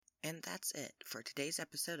And that's it for today's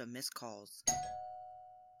episode of Missed Calls.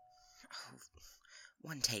 Oh,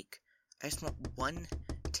 one take. I just want one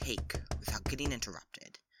take without getting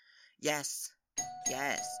interrupted. Yes,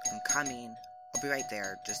 I'm coming. I'll be right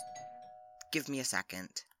there. Just give me a second.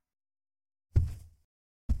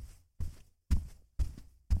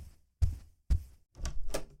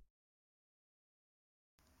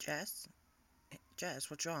 Jess,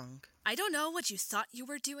 what's wrong? I don't know what you thought you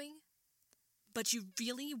were doing, but you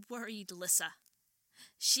really worried Lissa.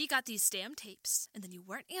 She got these damn tapes, and then you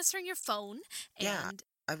weren't answering your phone, and... Yeah,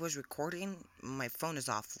 I was recording. My phone is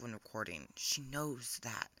off when recording. She knows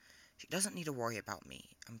that. She doesn't need to worry about me.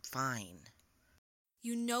 I'm fine.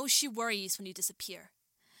 You know she worries when you disappear.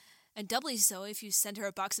 And doubly so if you send her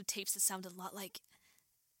a box of tapes that sound a lot like...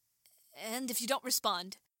 And if you don't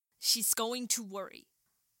respond, she's going to worry.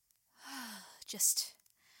 Just...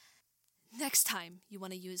 Next time you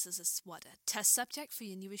want to use this as, a test subject for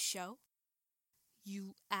your newest show?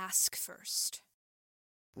 You ask first.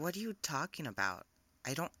 What are you talking about?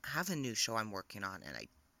 I don't have a new show I'm working on, and I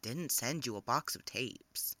didn't send you a box of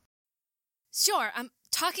tapes. Sure, I'm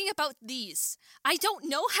talking about these. I don't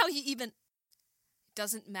know how you even... It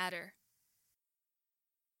doesn't matter.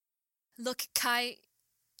 Look, Kai,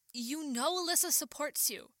 you know Alyssa supports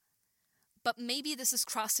you, but maybe this is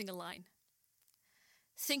crossing a line.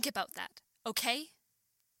 Think about that, okay?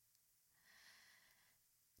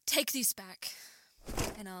 Take these back,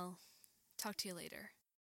 and I'll talk to you later.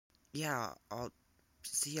 Yeah, I'll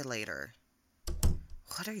see you later.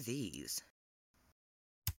 What are these?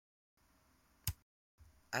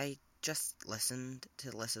 I just listened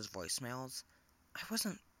to Alyssa's voicemails. I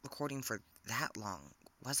wasn't recording for that long,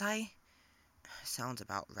 was I? Sounds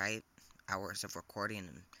about right. Hours of recording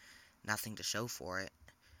and nothing to show for it.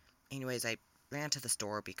 Anyways, I ran to the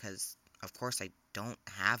store because, of course, I don't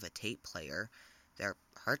have a tape player. They're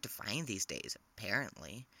hard to find these days,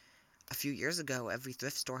 apparently. A few years ago, every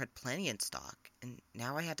thrift store had plenty in stock, and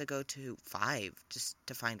now I had to go to 5 just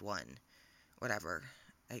to find one. Whatever,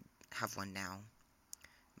 I have one now.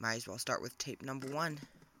 Might as well start with tape number 1.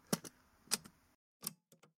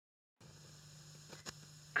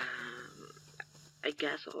 I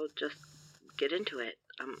guess I'll just get into it.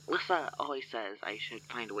 Lissa always says I should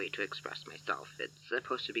find a way to express myself. It's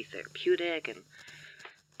supposed to be therapeutic, and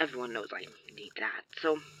everyone knows I need that.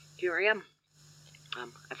 So, here I am.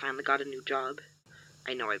 I finally got a new job.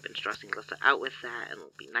 I know I've been stressing Lissa out with that, and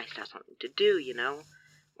it'll be nice to have something to do, you know?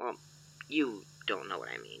 Well, you don't know what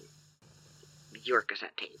I mean. Your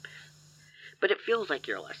cassette tape. But it feels like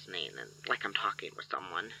you're listening, and like I'm talking with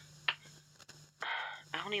someone.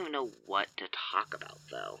 I don't even know what to talk about,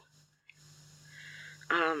 though.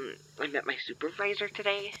 I met my supervisor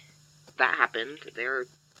today. That happened. They're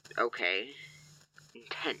okay.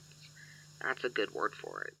 Intense. That's a good word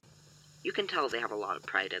for it. You can tell they have a lot of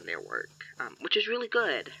pride in their work, which is really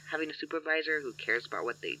good. Having a supervisor who cares about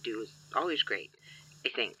what they do is always great, I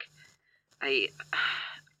think. I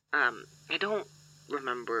don't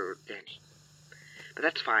remember their name. But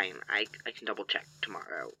that's fine. I can double check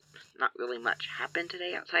tomorrow. Not really much happened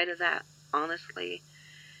today outside of that, honestly.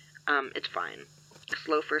 It's fine. A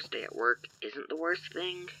slow first day at work isn't the worst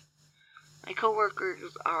thing. My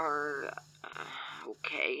coworkers are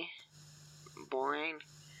okay. Boring.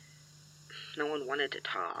 No one wanted to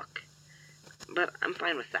talk. But I'm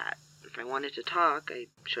fine with that. If I wanted to talk, I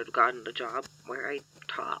should have gotten a job where I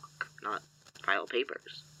talk, not file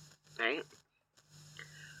papers. Right?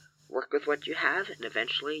 Work with what you have, and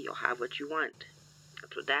eventually you'll have what you want.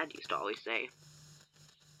 That's what Dad used to always say.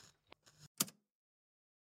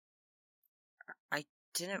 I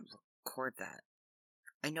didn't record that.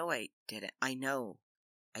 I know I didn't.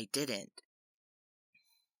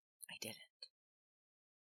 I didn't.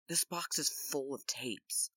 This box is full of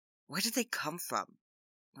tapes. Where did they come from?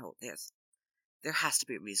 No, there has to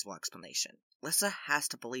be a reasonable explanation. Lissa has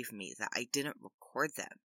to believe me that I didn't record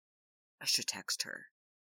them. I should text her.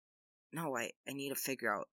 No, I need to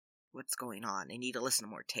figure out what's going on. I need to listen to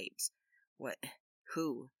more tapes.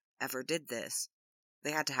 Who ever did this?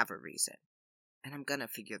 They had to have a reason. And I'm gonna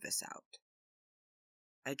figure this out.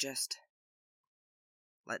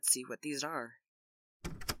 Let's see what these are.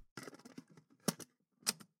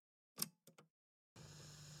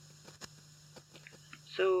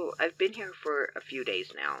 So, I've been here for a few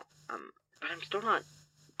days now, but I'm still not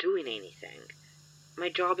doing anything. My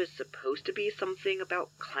job is supposed to be something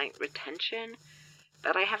about client retention,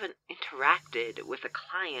 but I haven't interacted with a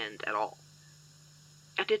client at all.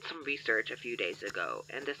 I did some research a few days ago,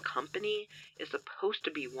 and this company is supposed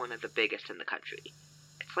to be one of the biggest in the country.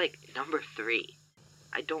 It's like number 3.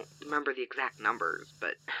 I don't remember the exact numbers,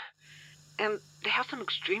 but And they have some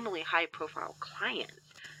extremely high-profile clients.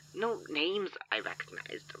 No names I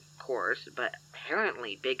recognized, of course, but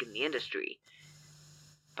apparently big in the industry.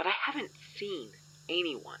 But I haven't seen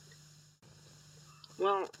anyone.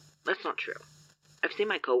 Well, that's not true. I've seen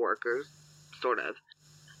my coworkers, sort of.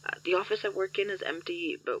 The office I work in is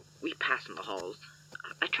empty, but we pass in the halls.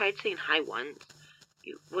 I tried saying hi once.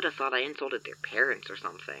 You would have thought I insulted their parents or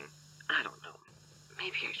something. I don't know.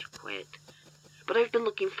 Maybe I should quit. But I've been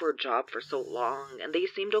looking for a job for so long, and they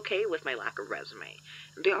seemed okay with my lack of resume.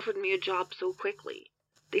 They offered me a job so quickly.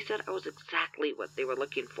 They said I was exactly what they were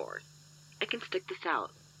looking for. I can stick this out.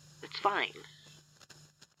 It's fine.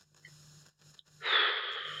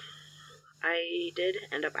 I did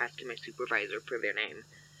end up asking my supervisor for their name,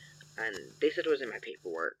 and they said it was in my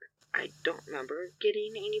paperwork. I don't remember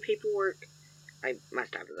getting any paperwork. I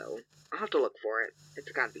must have, though. I'll have to look for it.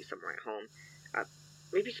 It's gotta be somewhere at home.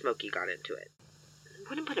 Maybe Smokey got into it.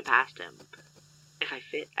 Wouldn't put it past him. If I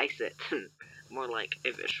fit, I sit. More like,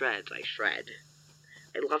 if it shreds, I shred.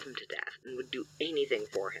 I love him to death and would do anything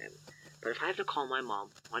for him. But if I have to call my mom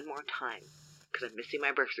one more time because I'm missing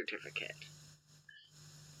my birth certificate,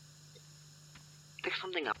 there's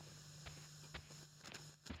something up.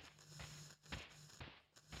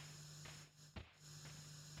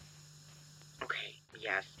 Okay,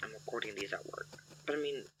 yes, I'm recording these at work. But I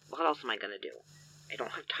mean, what else am I gonna do? I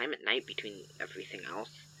don't have time at night between everything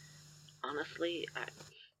else. Honestly,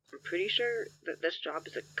 I'm pretty sure that this job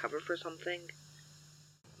is a cover for something.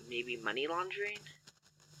 Maybe money laundering?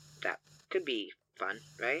 That could be fun,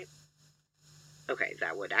 right? Okay,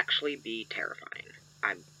 that would actually be terrifying.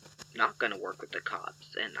 I'm not gonna work with the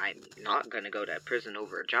cops, and I'm not gonna go to prison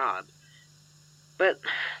over a job. But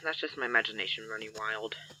that's just my imagination running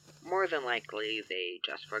wild. More than likely, they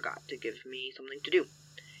just forgot to give me something to do.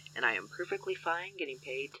 And I am perfectly fine getting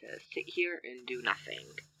paid to sit here and do nothing.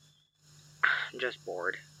 I'm just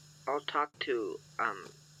bored. I'll talk to,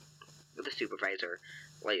 the supervisor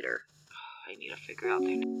later. I need to figure out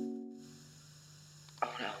their name.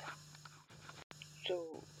 Oh no.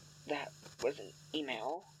 So, that was an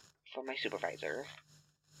email from my supervisor.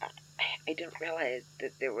 I didn't realize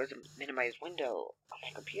that there was a minimized window on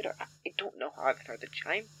my computer. I don't know how I've heard the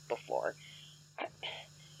chime before. I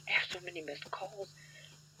have so many missed calls.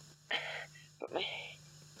 But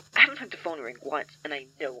I haven't had the phone ring once, and I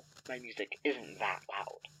know my music isn't that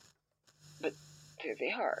loud. But there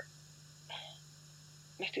they are.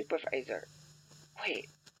 My supervisor. Wait,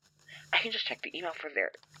 I can just check the email for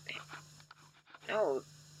their... No,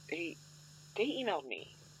 they emailed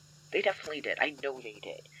me. They definitely did. I know they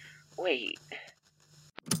did. Wait.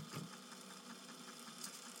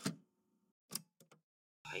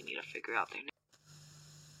 I need to figure out their name.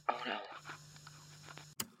 Oh no.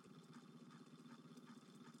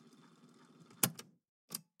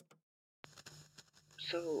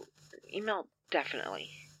 So, email definitely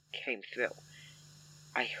came through.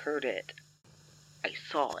 I heard it. I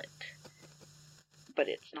saw it. But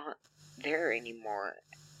it's not there anymore.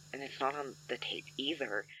 And it's not on the tape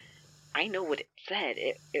either. I know what it said.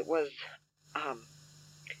 It was...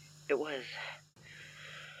 It was...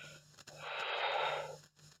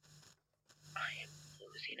 I am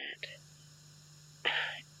losing it.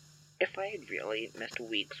 If I had really missed a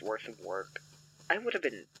week's worth of work, I would have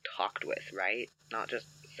been talked with, right? Not just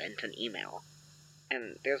sent an email.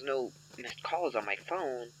 And there's no missed calls on my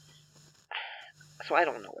phone. So I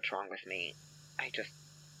don't know what's wrong with me. I just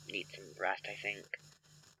need some rest, I think.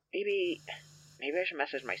 Maybe I should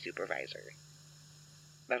message my supervisor.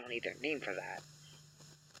 But I don't need their name for that.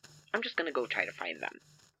 I'm just gonna go try to find them.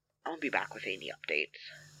 I'll be back with any updates.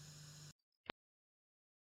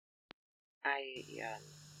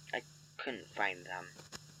 I couldn't find them.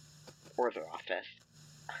 Or their office.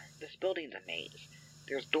 This building's a maze.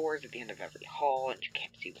 There's doors at the end of every hall, and you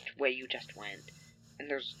can't see which way you just went. And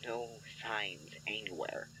there's no signs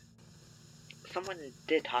anywhere. Someone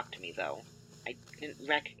did talk to me, though. I didn't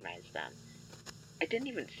recognize them. I didn't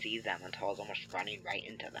even see them until I was almost running right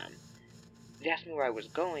into them. They asked me where I was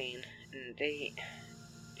going, and they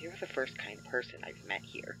were the first kind person I've met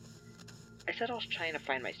here. I said I was trying to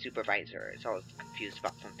find my supervisor, as I was confused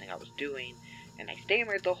about something I was doing, and I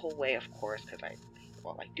stammered the whole way, of course, because I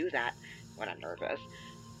do that when I'm nervous.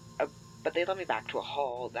 But they led me back to a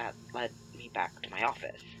hall that led me back to my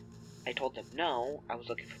office. I told them no, I was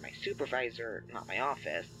looking for my supervisor, not my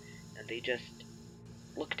office, and they just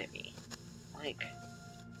looked at me. Like,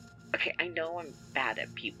 okay, I know I'm bad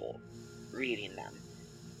at people reading them,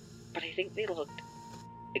 but I think they looked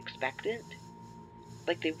expectant.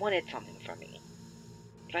 Like they wanted something from me.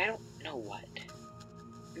 But I don't know what.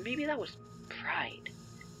 Maybe that was pride.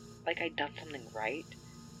 Like I'd done something right.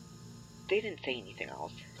 They didn't say anything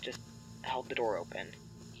else, just held the door open.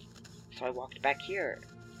 So I walked back here,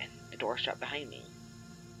 and the door shut behind me.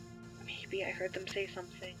 Maybe I heard them say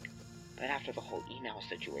something, but after the whole email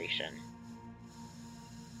situation...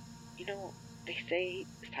 You know, they say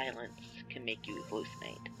silence can make you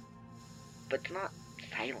hallucinate, but it's not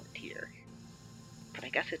silent here. But I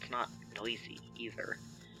guess it's not noisy either.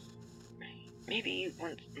 Maybe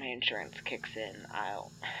once my insurance kicks in,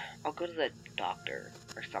 I'll go to the doctor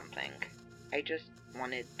or something. I just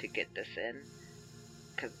wanted to get this in,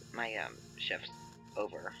 because my shift's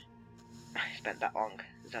over. I spent that long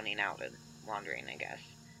zoning out and wandering, I guess.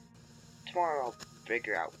 Tomorrow I'll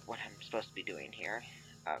figure out what I'm supposed to be doing here.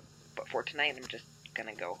 But for tonight, I'm just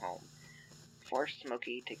gonna go home. Force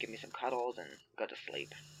Smokey to give me some cuddles and go to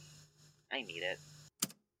sleep. I need it.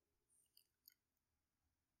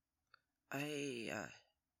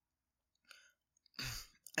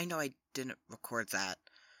 I know I didn't record that.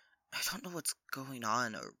 I don't know what's going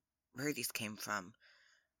on or where these came from.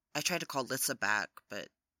 I tried to call Lissa back, but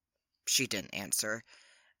she didn't answer.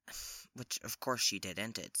 Which, of course, she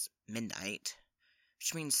didn't. It's midnight.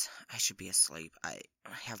 Which means I should be asleep. I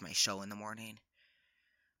have my show in the morning.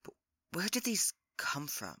 But where did these come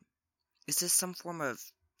from? Is this some form of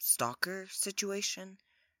stalker situation?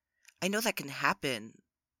 I know that can happen.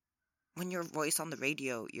 When you're a voice on the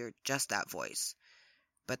radio, you're just that voice.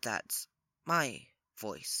 But that's my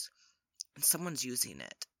voice. And someone's using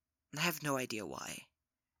it. And I have no idea why.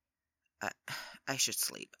 I should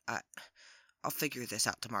sleep. I'll figure this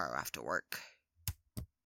out tomorrow after work.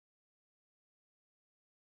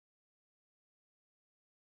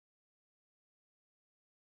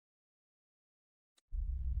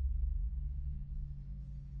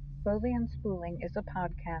 Slowly Unspooling is a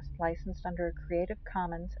podcast licensed under a Creative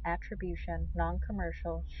Commons Attribution,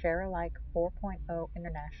 Non-Commercial, Share-alike 4.0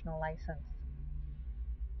 International License.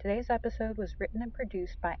 Today's episode was written and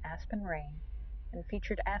produced by Aspen Rain, and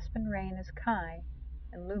featured Aspen Rain as Kai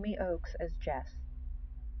and Lumi Oaks as Jess.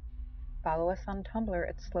 Follow us on Tumblr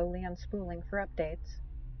at Slowly Unspooling for updates,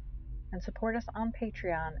 and support us on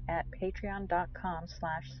Patreon at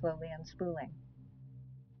patreon.com/slowlyunspooling.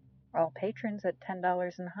 All patrons at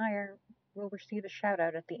 $10 and higher will receive a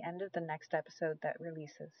shout-out at the end of the next episode that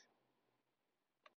releases.